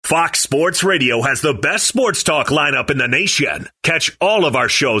Fox Sports Radio has the best sports talk lineup in the nation. Catch all of our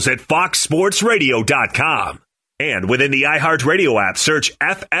shows at foxsportsradio.com. And within the iHeartRadio app, search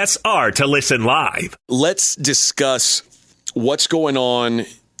FSR to listen live. Let's discuss what's going on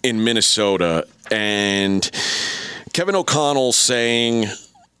in Minnesota. And Kevin O'Connell saying,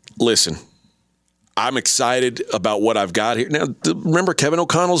 listen, I'm excited about what I've got here. Now, remember, Kevin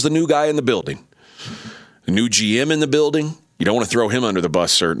O'Connell's the new guy in the building. The new GM in the building. You don't want to throw him under the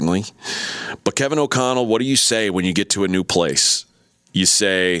bus, certainly. But Kevin O'Connell, what do you say when you get to a new place? You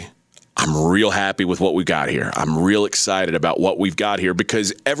say, I'm real happy with what we got here. I'm real excited about what we've got here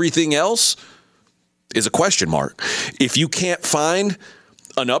because everything else is a question mark. If you can't find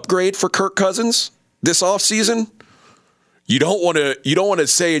an upgrade for Kirk Cousins this offseason, you don't want to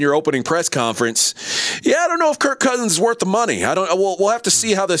say in your opening press conference, yeah, I don't know if Kirk Cousins is worth the money. We'll have to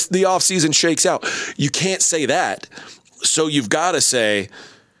see how the offseason shakes out. You can't say that. So you've got to say,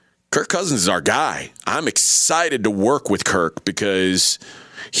 Kirk Cousins is our guy. I'm excited to work with Kirk because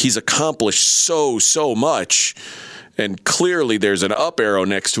he's accomplished so much. And clearly there's an up arrow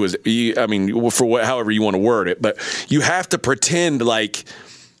next to his, however you want to word it. But you have to pretend like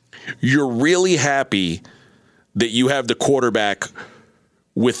you're really happy that you have the quarterback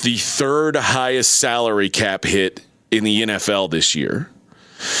with the third highest salary cap hit in the NFL this year.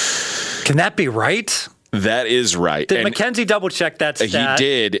 Can that be right? That is right. Did McKenzie double check that stat? He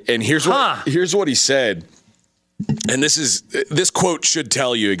did. And here's what he said. And this quote should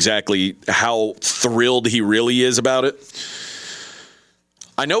tell you exactly how thrilled he really is about it.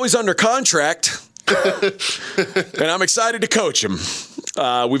 I know he's under contract, and I'm excited to coach him.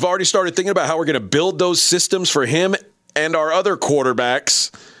 We've already started thinking about how we're going to build those systems for him and our other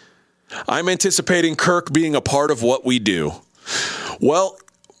quarterbacks. I'm anticipating Kirk being a part of what we do. Well,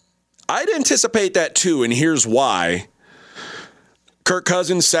 I'd anticipate that too, and here's why. Kirk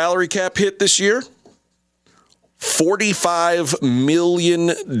Cousins' salary cap hit this year, $45 million.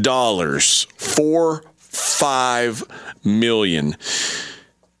 $45 million.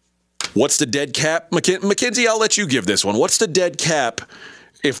 What's the dead cap? McKenzie, I'll let you give this one. What's the dead cap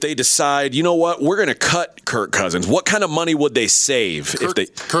if they decide, you know what, we're going to cut Kirk Cousins? What kind of money would they save?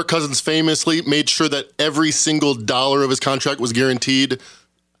 Kirk Cousins famously made sure that every single dollar of his contract was guaranteed.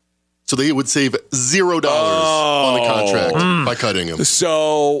 So they would save $0 on the contract by cutting him.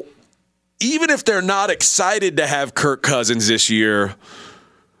 So even if they're not excited to have Kirk Cousins this year,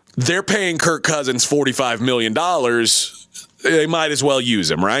 they're paying Kirk Cousins $45 million. They might as well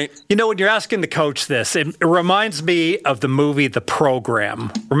use him, right? You know, when you're asking the coach this, it reminds me of the movie The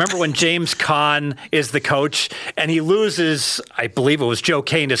Program. Remember when James Caan is the coach and he loses, I believe it was Joe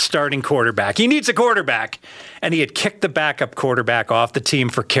Kane, his starting quarterback. He needs a quarterback. And he had kicked the backup quarterback off the team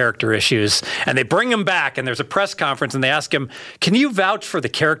for character issues. And they bring him back, and there's a press conference, and they ask him, can you vouch for the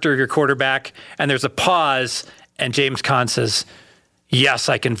character of your quarterback? And there's a pause, and James Caan says, yes,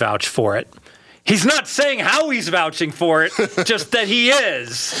 I can vouch for it. He's not saying how he's vouching for it, just that he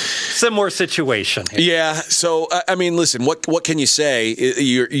is. Similar situation here. Yeah, so, I mean, listen, what can you say?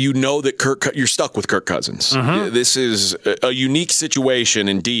 You know that you're stuck with Kirk Cousins. Mm-hmm. This is a unique situation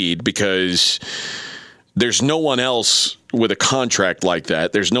indeed because there's no one else with a contract like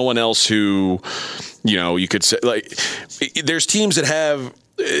that. There's no one else who, you could say, like, there's teams that have,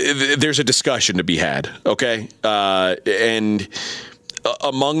 there's a discussion to be had, okay? And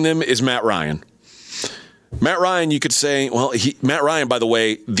among them is Matt Ryan. Matt Ryan, you could say, Matt Ryan, by the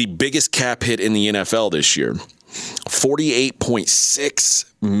way, the biggest cap hit in the NFL this year, $48.6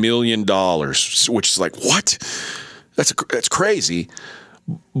 million, which is like, what? That's crazy.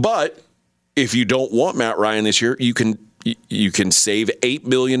 But if you don't want Matt Ryan this year, you can save $8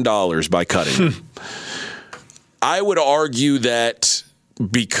 million by cutting him. I would argue that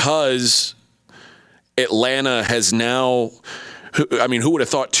because Atlanta has now, who would have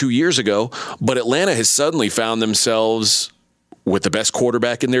thought 2 years ago, but Atlanta has suddenly found themselves with the best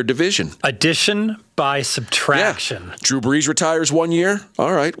quarterback in their division. Addition by subtraction. Yeah. Drew Brees retires 1 year.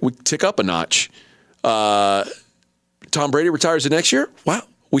 All right, we tick up a notch. Tom Brady retires the next year. Wow.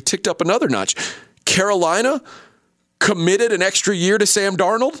 We ticked up another notch. Carolina committed an extra year to Sam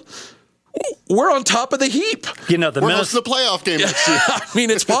Darnold. We're on top of the heap. We're hosting the playoff game next year.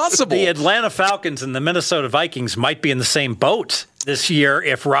 It's possible. The Atlanta Falcons and the Minnesota Vikings might be in the same boat this year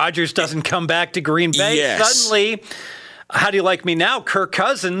if Rodgers doesn't come back to Green Bay. Yes. Suddenly, how do you like me now? Kirk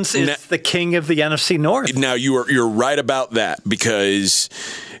Cousins is the king of the NFC North. Now, you're right about that because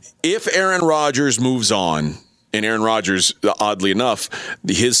if Aaron Rodgers moves on, and Aaron Rodgers, oddly enough,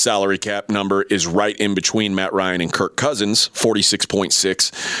 his salary cap number is right in between Matt Ryan and Kirk Cousins,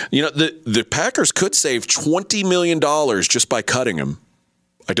 46.6. The Packers could save $20 million just by cutting him.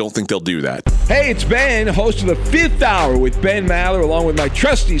 I don't think they'll do that. Hey, it's Ben, host of the Fifth Hour with Ben Maller, along with my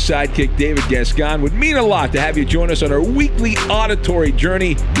trusty sidekick, David Gascon. Would mean a lot to have you join us on our weekly auditory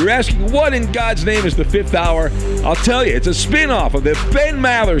journey. You're asking, what in God's name is the Fifth Hour? I'll tell you, it's a spin-off of the Ben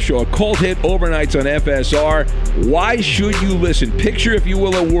Maller Show, a cult hit overnights on FSR. Why should you listen? Picture, if you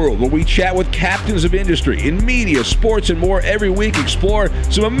will, a world where we chat with captains of industry in media, sports, and more every week. Explore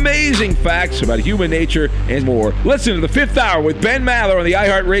some amazing facts about human nature and more. Listen to the Fifth Hour with Ben Maller on the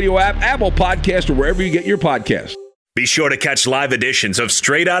iHeartRadio app, Apple Podcast, or wherever you get your podcasts. Be sure to catch live editions of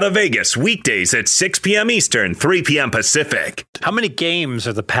Straight Outta Vegas weekdays at 6 p.m. Eastern, 3 p.m. Pacific. How many games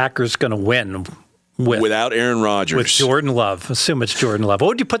are the Packers going to win without Aaron Rodgers? With Jordan Love. Assume it's Jordan Love. What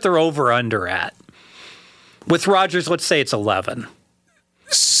would you put their over-under at? With Rodgers, let's say it's 11.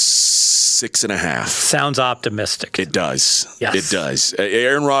 6.5. Sounds optimistic. It does. Yes. It does.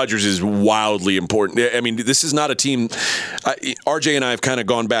 Aaron Rodgers is wildly important. I mean, this is not a team. RJ and I have kind of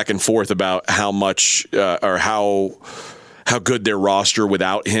gone back and forth about how much or how good their roster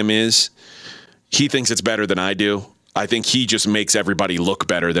without him is. He thinks it's better than I do. I think he just makes everybody look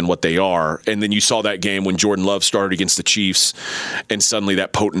better than what they are. And then you saw that game when Jordan Love started against the Chiefs, and suddenly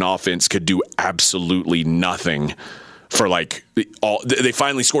that potent offense could do absolutely nothing. For they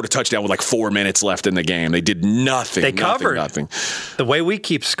finally scored a touchdown with 4 minutes left in the game. They did nothing. They covered nothing. The way we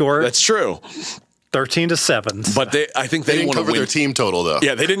keep score. That's true. 13-7. But I think they didn't cover win. Their team total though.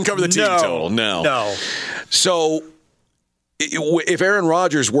 Yeah, they didn't cover the team total. No. So if Aaron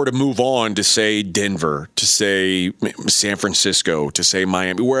Rodgers were to move on to say Denver, to say San Francisco, to say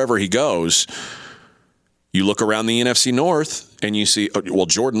Miami, wherever he goes, you look around the NFC North and you see, well,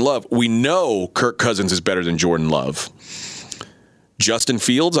 Jordan Love. We know Kirk Cousins is better than Jordan Love. Justin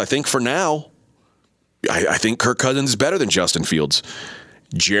Fields, I think for now, I think Kirk Cousins is better than Justin Fields.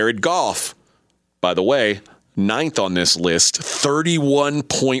 Jared Goff, by the way, 9th on this list,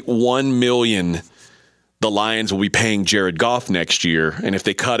 $31.1 million. The Lions will be paying Jared Goff next year, and if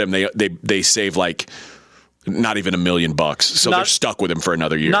they cut him, they save not even $1 million. So they're stuck with him for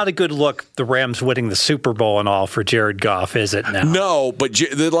another year. Not a good look, the Rams winning the Super Bowl and all for Jared Goff, is it now? No, but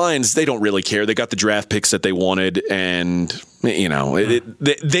the Lions, they don't really care. They got the draft picks that they wanted, and they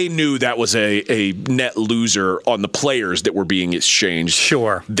knew that was a net loser on the players that were being exchanged.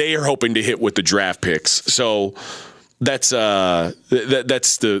 Sure. They are hoping to hit with the draft picks. So that's the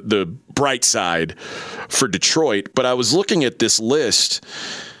bright side for Detroit. But I was looking at this list.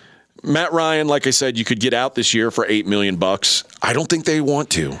 Matt Ryan, like I said, you could get out this year for $8 million. I don't think they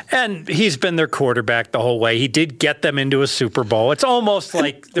want to. And he's been their quarterback the whole way. He did get them into a Super Bowl. It's almost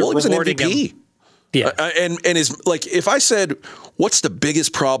like they're rewarding him. Yeah. And is if I said, what's the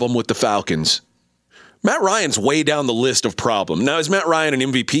biggest problem with the Falcons? Matt Ryan's way down the list of problems. Now, is Matt Ryan an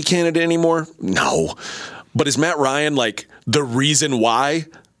MVP candidate anymore? No. But is Matt Ryan the reason why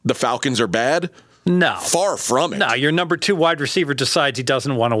the Falcons are bad? No. Far from it. No, your number 2 wide receiver decides he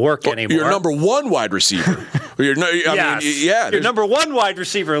doesn't want to work anymore. Your number 1 wide receiver. Your number 1 wide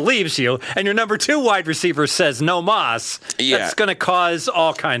receiver leaves you, and your number 2 wide receiver says no mas. Yeah. That's going to cause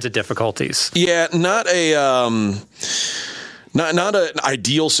all kinds of difficulties. Yeah, not an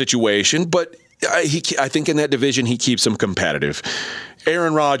ideal situation, but I think in that division he keeps them competitive.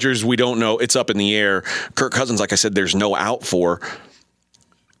 Aaron Rodgers, we don't know. It's up in the air. Kirk Cousins, like I said, there's no out for.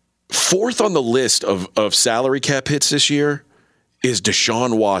 4th on the list of salary cap hits this year is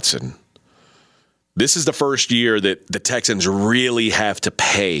Deshaun Watson. This is the first year that the Texans really have to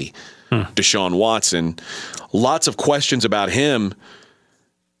pay Deshaun Watson. Lots of questions about him.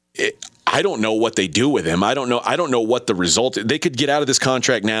 I don't know what they do with him. I don't know what the result is. They could get out of this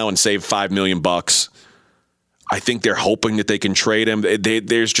contract now and save $5 million. I think they're hoping that they can trade him.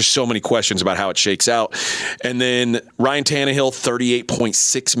 There's just so many questions about how it shakes out. And then Ryan Tannehill,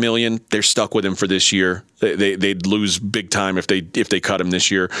 $38.6 million. They're stuck with him for this year. They'd lose big time if they cut him this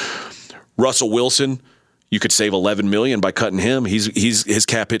year. Russell Wilson, you could save $11 million by cutting him. His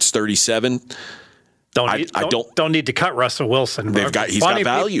cap hits 37. Don't need to cut Russell Wilson. He's got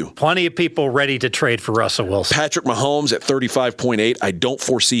value. Plenty of people ready to trade for Russell Wilson. Patrick Mahomes at 35.8. I don't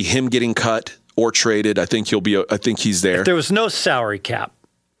foresee him getting cut or traded. I think he's there. If there was no salary cap,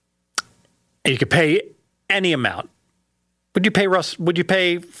 and you could pay any amount, would you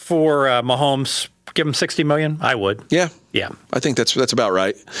pay for Mahomes? Give him $60 million? I would. Yeah. Yeah. I think that's about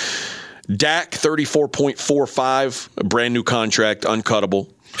right. Dak, 34.45, a brand new contract, uncuttable.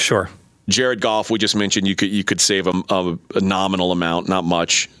 Sure. Jared Goff, we just mentioned you could save a nominal amount, not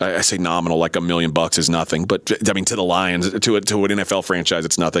much. I say nominal, like $1 million is nothing, but I mean to the Lions, to an NFL franchise,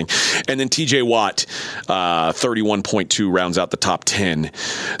 it's nothing. And then TJ Watt, 31.2 rounds out the top 10.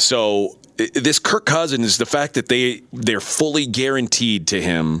 So this Kirk Cousins, the fact that they're fully guaranteed to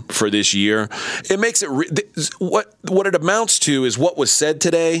him for this year, it makes it what it amounts to is what was said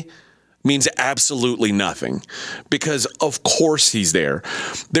today means absolutely nothing, because of course he's there.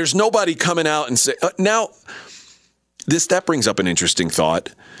 There's nobody coming out and say now. That brings up an interesting thought.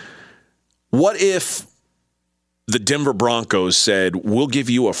 What if the Denver Broncos said, "We'll give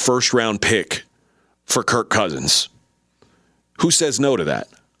you a first-round pick for Kirk Cousins"? Who says no to that?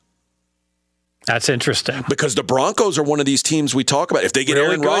 That's interesting. Because the Broncos are one of these teams we talk about. If they get really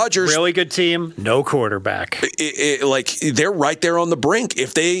Aaron Rodgers, really good team, no quarterback. They're right there on the brink.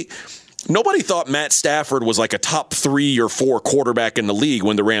 Nobody thought Matt Stafford was like a top 3 or 4 quarterback in the league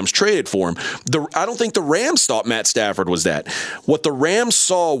when the Rams traded for him. I don't think the Rams thought Matt Stafford was that. What the Rams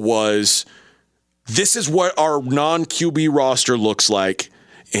saw was, this is what our non-QB roster looks like,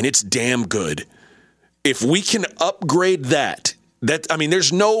 and it's damn good. If we can upgrade that,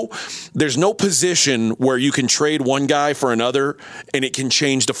 there's no position where you can trade one guy for another and it can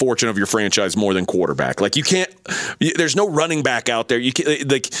change the fortune of your franchise more than quarterback. Like, you can't. There's no running back out there.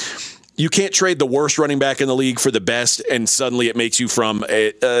 You can't trade the worst running back in the league for the best, and suddenly it makes you from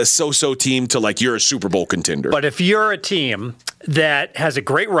a so-so team to like you're a Super Bowl contender. But if you're a team that has a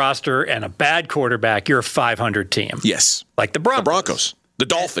great roster and a bad quarterback, you're a 500 team. Yes, like the Broncos, the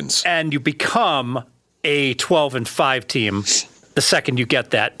Dolphins, and you become a 12-5 team the second you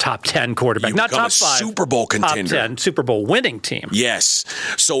get that top 10 quarterback. Not top 5. Super Bowl contender. Top 10 Super Bowl winning team. Yes.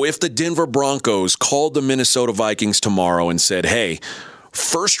 So if the Denver Broncos called the Minnesota Vikings tomorrow and said, "Hey,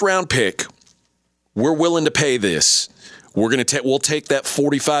 first round pick, we're willing to pay this. We'll take that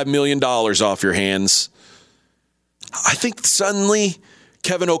 $45 million off your hands," I think suddenly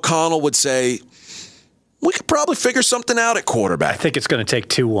Kevin O'Connell would say, "We could probably figure something out at quarterback." I think it's going to take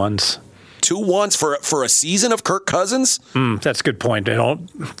 2 ones. 2 ones for a season of Kirk Cousins? That's a good point.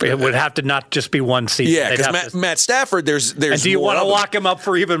 It would have to not just be one season. Yeah, because Matt Stafford, there's. And do you want to lock him up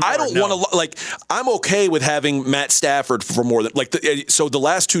for even more? I don't want to. I'm okay with having Matt Stafford for more than so the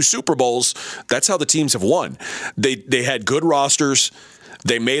last 2 Super Bowls. That's how the teams have won. They had good rosters.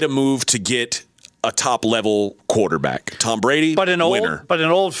 They made a move to get a top-level quarterback. Tom Brady, winner. But an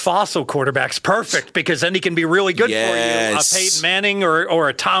old fossil quarterback's perfect, because then he can be really good for you. A Peyton Manning or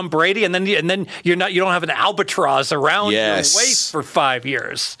a Tom Brady, and then you don't have an albatross around your waist for 5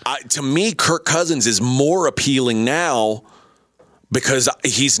 years. To me, Kirk Cousins is more appealing now because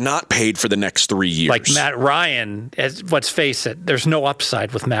he's not paid for the next 3 years. Like Matt Ryan, let's face it, there's no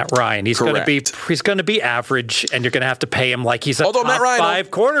upside with Matt Ryan. He's going to be average, and you're going to have to pay him like he's a top 5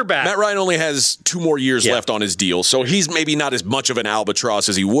 quarterback. Matt Ryan only has 2 more years left on his deal, so he's maybe not as much of an albatross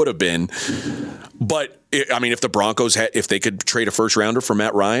as he would have been. But if the Broncos if they could trade a first rounder for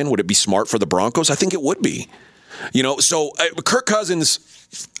Matt Ryan, would it be smart for the Broncos? I think it would be. So Kirk Cousins,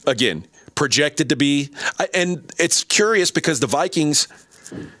 again, projected to be, and it's curious because the Vikings,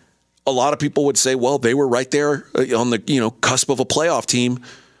 a lot of people would say, well, they were right there on the cusp of a playoff team,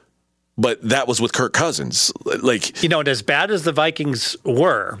 but that was with Kirk Cousins. And as bad as the Vikings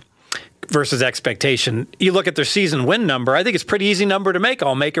were versus expectation, you look at their season win number. I think it's a pretty easy number to make.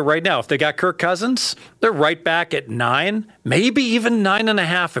 I'll make it right now. If they got Kirk Cousins, they're right back at 9, maybe even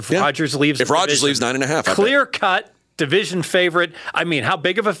 9.5 if Rodgers leaves. If Rodgers leaves, 9.5, clear cut. Division favorite. How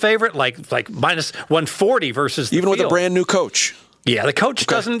big of a favorite? Like minus 140 versus even with a brand new coach. Yeah, the coach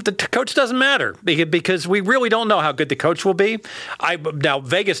doesn't matter because we really don't know how good the coach will be. Now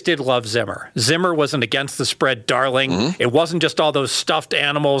Vegas did love Zimmer. Zimmer was an against the spread darling. Mm-hmm. It wasn't just all those stuffed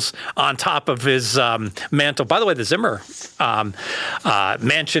animals on top of his mantle. By the way, the Zimmer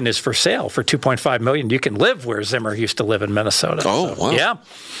mansion is for sale for $2.5 million. You can live where Zimmer used to live in Minnesota. Oh, wow. Yeah.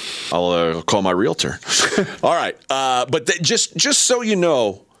 I'll call my realtor. All right. But just so you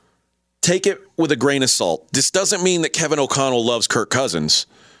know, take it with a grain of salt. This doesn't mean that Kevin O'Connell loves Kirk Cousins.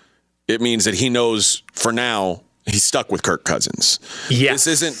 It means that he knows for now he's stuck with Kirk Cousins. Yes.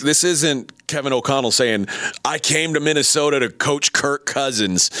 This isn't Kevin O'Connell saying, "I came to Minnesota to coach Kirk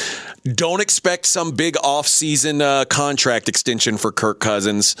Cousins." Don't expect some big offseason contract extension for Kirk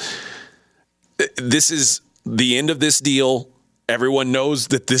Cousins. This is the end of this deal. Everyone knows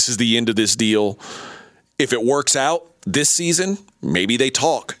that this is the end of this deal. If it works out this season, maybe they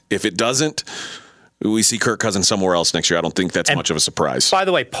talk. If it doesn't, we see Kirk Cousins somewhere else next year. I don't think that's much of a surprise. By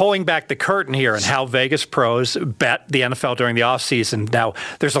the way, pulling back the curtain here on how Vegas pros bet the NFL during the offseason. Now,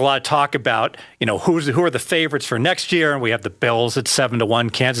 there's a lot of talk about, who are the favorites for next year, and we have the Bills at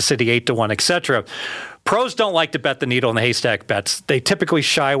 7-1, Kansas City 8-1, etc. Pros don't like to bet the needle in the haystack bets. They typically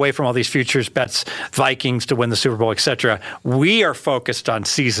shy away from all these futures bets, Vikings to win the Super Bowl, etc. We are focused on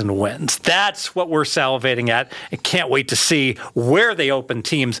season wins. That's what we're salivating at, and can't wait to see where they open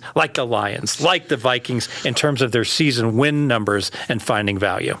teams like the Lions, like the Vikings, in terms of their season win numbers and finding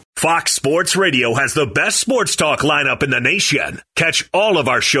value. Fox Sports Radio has the best sports talk lineup in the nation. Catch all of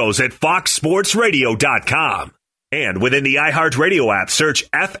our shows at foxsportsradio.com. And within the iHeartRadio app, search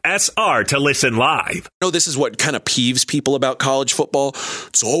FSR to listen live. This is what kind of peeves people about college football.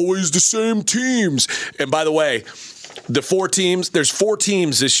 It's always the same teams. And by the way, there's 4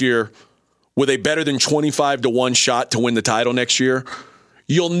 teams this year with a better than 25-1 shot to win the title next year.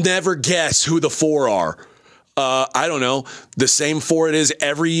 You'll never guess who the 4 are. I don't know. The same 4 it is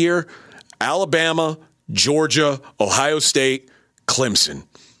every year. Alabama, Georgia, Ohio State, Clemson.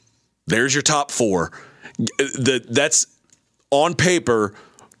 There's your top 4. That's on paper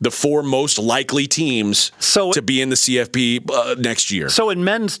the 4 most likely teams to be in the CFP next year. So in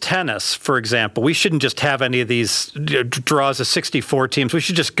men's tennis, for example, we shouldn't just have any of these draws of 64 teams. We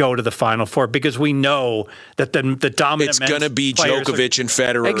should just go to the Final Four because we know that the dominant it's going to be Djokovic and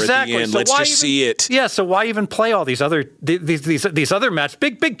Federer exactly. at the end. So let's just see it. Yeah, so why even play all these other matches?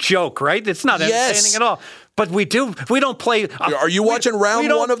 Big joke, right? It's not entertaining at all. But we don't play. Are you watching round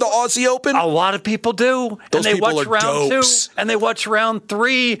 1 of the Aussie Open? A lot of people do. Those and they people watch are round dopes. 2 and they watch round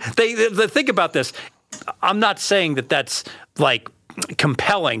 3. They think about this. I'm not saying that that's like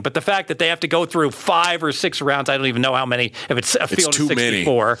compelling, but the fact that they have to go through 5 or 6 rounds, I don't even know how many, if it's a field of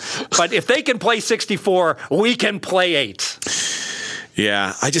 64. But if they can play 64, we can play 8.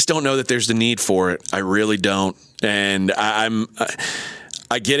 Yeah, I just don't know that there's the need for it. I really don't. And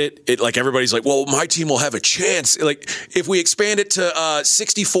I get it. Like everybody's like, well, my team will have a chance. Like if we expand it to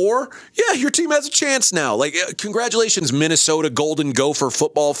 64, yeah, your team has a chance now. Like congratulations, Minnesota Golden Gopher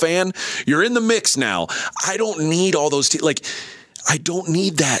football fan. You're in the mix now. I don't need all those teams. Like I don't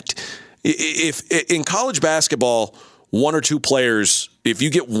need that. If in college basketball, 1 or 2 players, if you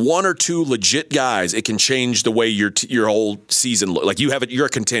get 1 or 2 legit guys, it can change the way your whole season looks. Like you're a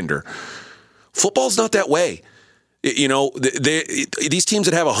contender. Football's not that way. You know, these teams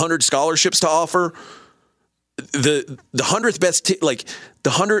that have 100 scholarships to offer, the 100th best,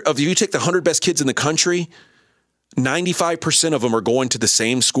 if you take the 100 best kids in the country, 95% of them are going to the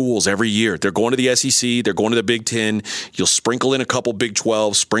same schools every year. They're going to the SEC. They're going to the Big Ten. You'll sprinkle in a couple Big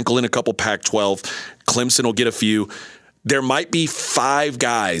 12, sprinkle in a couple Pac-12. Clemson will get a few. There might be 5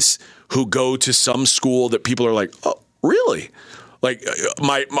 guys who go to some school that people are like, oh, really? Like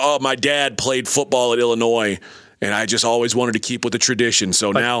my dad played football at Illinois. And I just always wanted to keep with the tradition.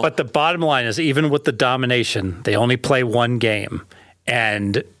 But the bottom line is, even with the domination, they only play 1 game.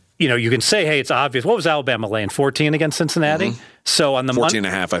 And, you can say, hey, it's obvious. What was Alabama laying? 14 against Cincinnati? Mm-hmm. So on the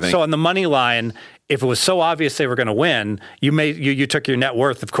 14.5, I think. So on the money line, if it was so obvious they were going to win, you took your net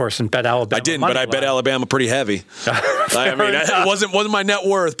worth, of course, and bet Alabama. I didn't, but I bet Alabama pretty heavy. It wasn't my net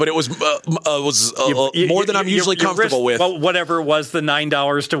worth, but it was more than I'm usually comfortable with. Well, whatever it was, the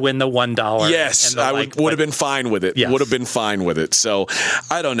 $9 to win the $1. Yes, I would have been fine with it. Yes. Would have been fine with it. So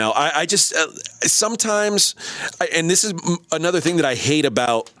I don't know. I just sometimes, and this is another thing that I hate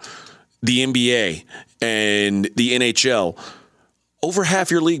about the NBA and the NHL. Over half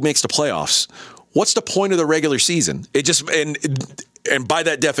your league makes the playoffs. What's the point of the regular season? It just and by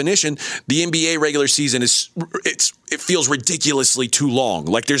that definition, the NBA regular season it feels ridiculously too long.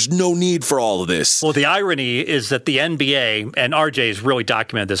 Like there's no need for all of this. Well, the irony is that the NBA, and RJ has really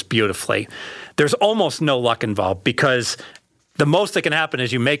documented this beautifully, there's almost no luck involved because the most that can happen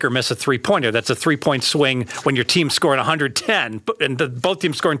is you make or miss a 3-pointer. That's a 3-point swing when your team's scoring 110 and both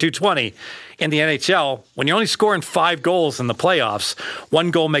teams scoring 220. In the NHL, when you're only scoring 5 goals in the playoffs, 1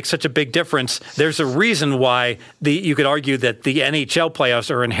 goal makes such a big difference. There's a reason why you could argue that the NHL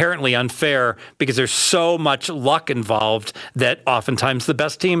playoffs are inherently unfair because there's so much luck involved that oftentimes the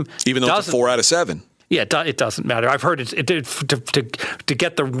best team even though it's a 4 out of 7. Yeah, it doesn't matter. I've heard to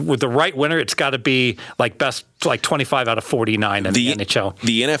get the right winner, it's got to be like 25 out of 49 in the NHL.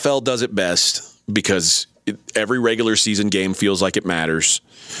 The NFL does it best because every regular season game feels like it matters,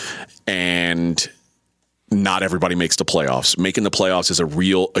 and not everybody makes the playoffs. Making the playoffs is a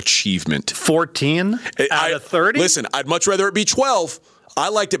real achievement. 14 out of 30? Listen, I'd much rather it be 12. I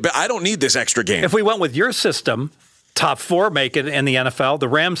liked it, but I don't need this extra game. If we went with your system, top 4 make it in the NFL. The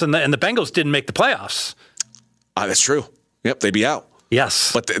Rams and the Bengals didn't make the playoffs. That's true. Yep, they'd be out.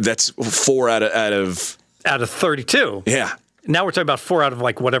 Yes, but that's 4 out of 32. Yeah. Now we're talking about 4 out of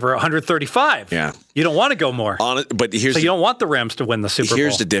 135. Yeah. You don't want to go more. But you don't want the Rams to win the Super Bowl.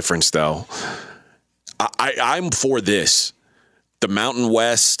 Here's the difference, though. I'm for this. The Mountain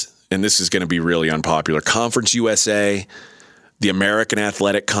West and this is going to be really unpopular, Conference USA, the American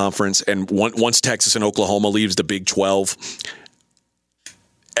Athletic Conference, and once Texas and Oklahoma leaves the Big 12,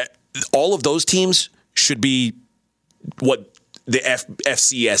 all of those teams should be what the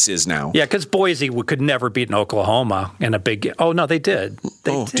FCS is now. Yeah, because Boise could never beat an Oklahoma in a big. Oh no, they did.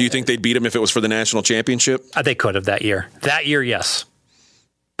 They did. Do you think they'd beat them if it was for the national championship? They could have that year. That year, yes.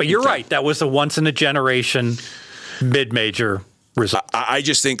 But you're right. That was a once in a generation mid-major result. I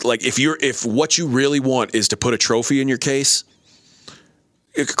just think like if what you really want is to put a trophy in your case,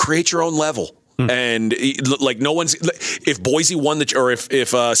 create your own level. And like no one's if Boise won or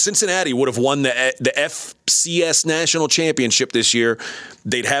if Cincinnati would have won the FCS national championship this year,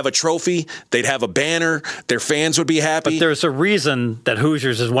 they'd have a trophy, they'd have a banner, their fans would be happy. But there's a reason that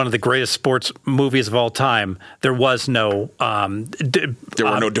Hoosiers is one of the greatest sports movies of all time. There was no there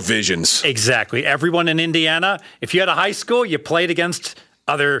were no divisions. Exactly. Everyone in Indiana, if you had a high school, you played against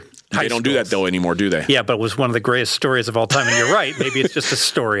other They don't do that, though, anymore, do they? Yeah, but it was one of the greatest stories of all time. And you're right. Maybe it's just a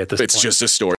story at this point. It's just a story.